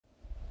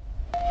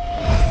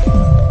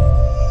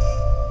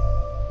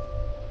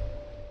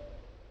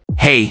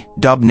Hey,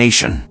 Dub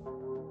Nation.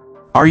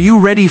 Are you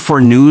ready for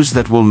news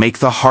that will make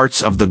the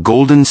hearts of the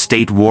Golden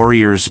State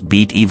Warriors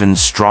beat even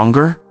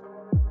stronger?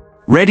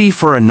 Ready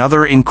for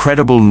another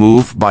incredible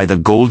move by the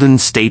Golden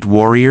State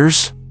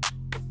Warriors?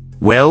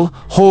 Well,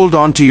 hold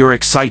on to your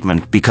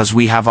excitement because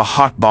we have a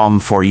hot bomb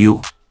for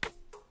you.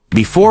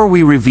 Before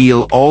we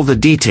reveal all the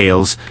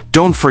details,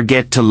 don't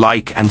forget to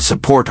like and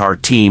support our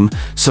team,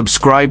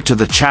 subscribe to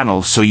the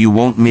channel so you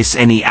won't miss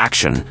any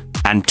action,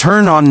 and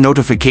turn on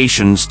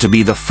notifications to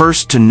be the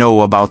first to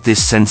know about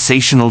this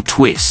sensational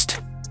twist.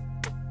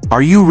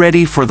 Are you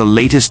ready for the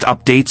latest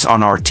updates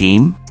on our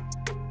team?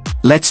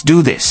 Let's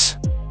do this.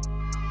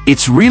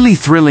 It's really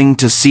thrilling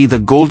to see the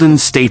Golden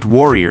State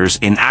Warriors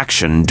in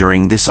action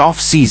during this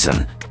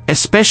off-season,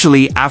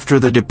 especially after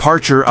the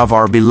departure of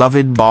our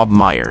beloved Bob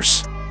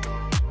Myers.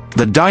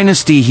 The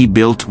dynasty he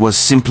built was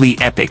simply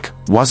epic,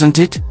 wasn't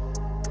it?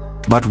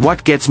 But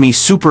what gets me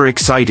super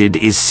excited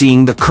is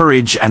seeing the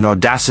courage and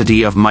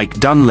audacity of Mike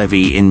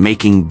Dunleavy in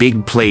making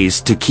big plays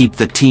to keep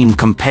the team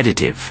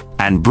competitive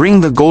and bring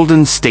the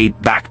Golden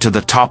State back to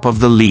the top of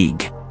the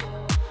league.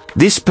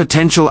 This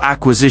potential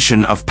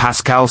acquisition of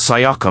Pascal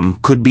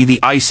Siakam could be the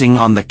icing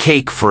on the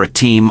cake for a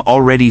team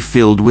already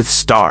filled with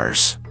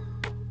stars.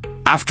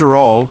 After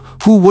all,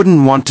 who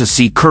wouldn't want to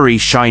see Curry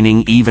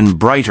shining even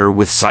brighter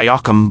with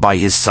Siakam by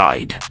his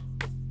side?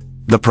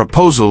 The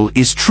proposal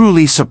is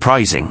truly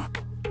surprising.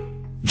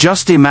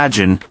 Just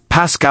imagine,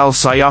 Pascal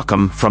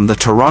Siakam from the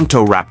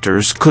Toronto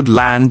Raptors could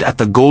land at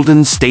the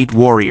Golden State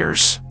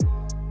Warriors.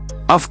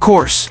 Of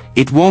course,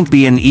 it won't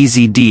be an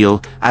easy deal,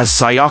 as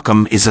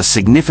Siakam is a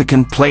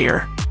significant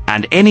player,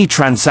 and any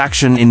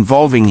transaction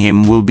involving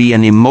him will be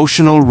an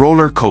emotional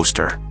roller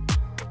coaster.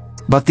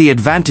 But the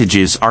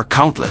advantages are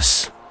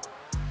countless.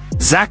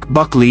 Zach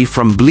Buckley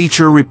from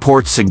Bleacher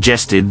Report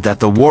suggested that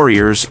the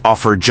Warriors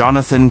offer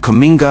Jonathan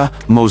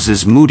Kuminga,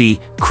 Moses Moody,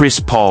 Chris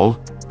Paul,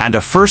 and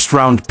a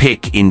first-round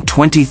pick in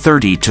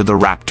 2030 to the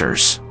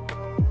Raptors.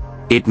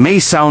 It may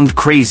sound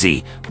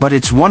crazy, but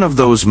it's one of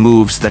those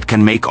moves that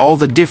can make all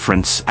the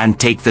difference and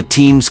take the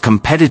team's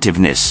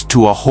competitiveness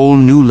to a whole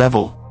new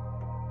level.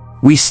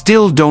 We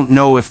still don't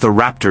know if the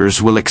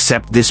Raptors will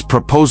accept this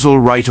proposal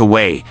right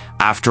away.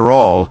 After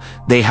all,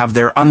 they have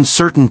their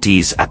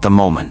uncertainties at the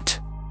moment.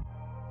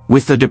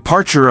 With the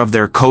departure of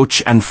their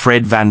coach and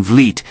Fred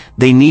VanVleet,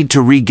 they need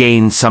to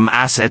regain some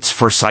assets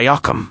for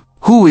Siakam,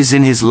 who is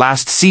in his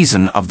last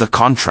season of the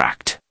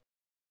contract.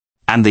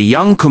 And the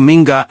young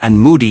Kuminga and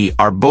Moody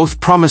are both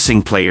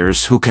promising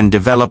players who can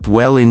develop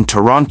well in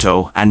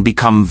Toronto and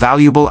become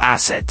valuable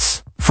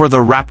assets for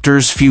the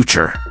Raptors'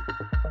 future.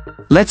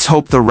 Let's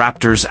hope the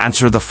Raptors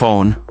answer the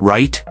phone,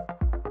 right?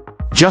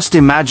 Just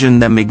imagine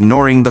them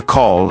ignoring the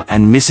call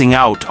and missing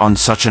out on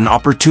such an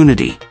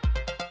opportunity.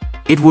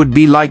 It would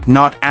be like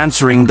not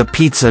answering the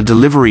pizza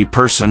delivery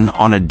person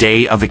on a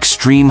day of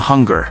extreme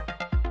hunger.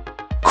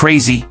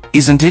 Crazy,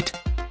 isn't it?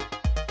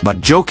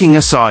 But joking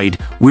aside,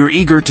 we're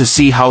eager to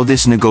see how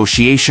this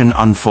negotiation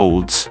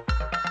unfolds.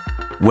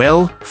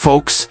 Well,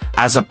 folks,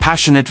 as a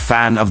passionate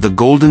fan of the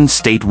Golden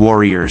State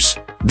Warriors,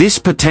 this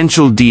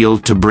potential deal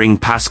to bring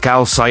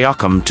Pascal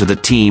Siakam to the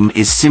team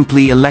is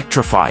simply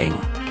electrifying.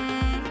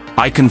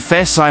 I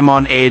confess I'm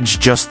on edge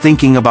just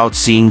thinking about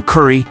seeing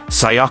Curry,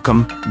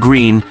 Siakam,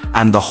 Green,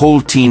 and the whole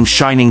team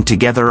shining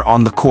together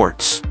on the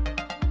courts.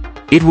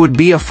 It would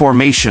be a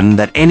formation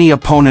that any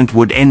opponent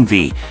would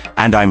envy,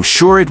 and I'm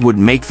sure it would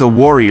make the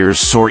Warriors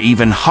soar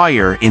even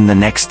higher in the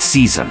next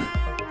season.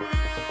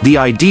 The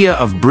idea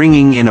of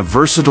bringing in a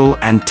versatile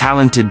and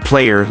talented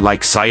player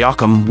like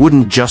Siakam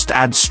wouldn't just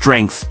add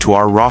strength to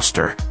our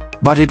roster,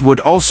 but it would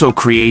also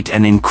create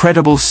an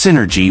incredible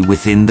synergy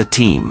within the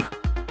team.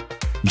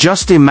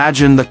 Just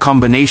imagine the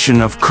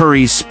combination of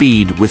Curry's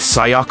speed with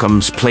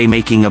Siakam's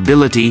playmaking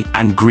ability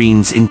and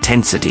Green's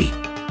intensity.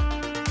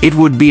 It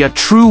would be a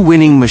true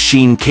winning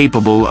machine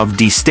capable of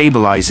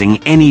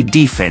destabilizing any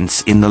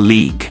defense in the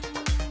league.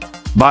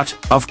 But,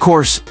 of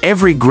course,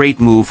 every great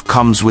move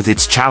comes with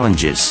its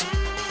challenges.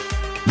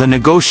 The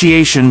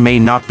negotiation may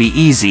not be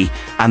easy,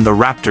 and the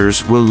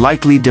Raptors will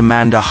likely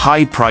demand a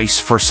high price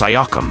for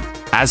Siakam,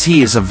 as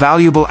he is a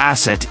valuable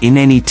asset in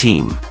any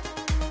team.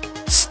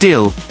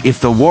 Still, if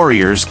the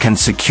Warriors can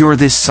secure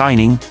this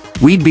signing,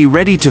 we'd be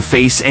ready to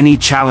face any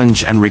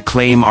challenge and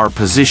reclaim our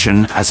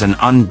position as an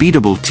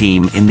unbeatable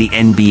team in the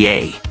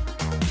NBA.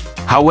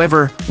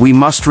 However, we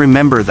must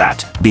remember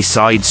that,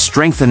 besides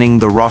strengthening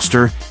the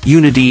roster,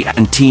 unity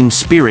and team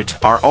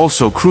spirit are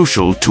also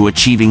crucial to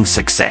achieving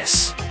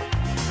success.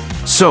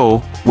 So,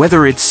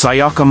 whether it's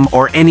Siakam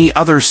or any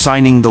other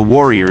signing the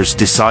Warriors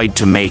decide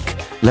to make,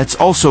 let's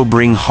also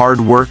bring hard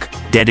work,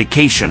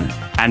 dedication,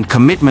 and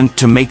commitment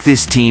to make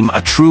this team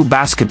a true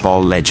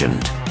basketball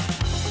legend.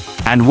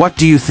 And what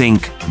do you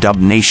think, Dub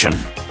Nation?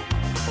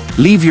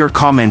 Leave your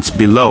comments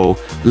below.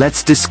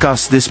 Let's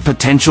discuss this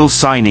potential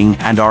signing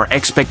and our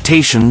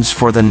expectations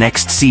for the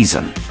next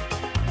season.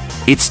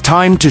 It's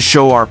time to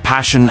show our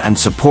passion and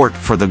support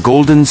for the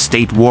Golden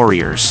State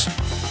Warriors.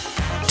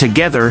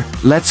 Together,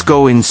 let's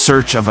go in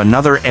search of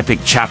another epic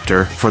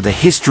chapter for the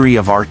history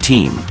of our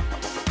team.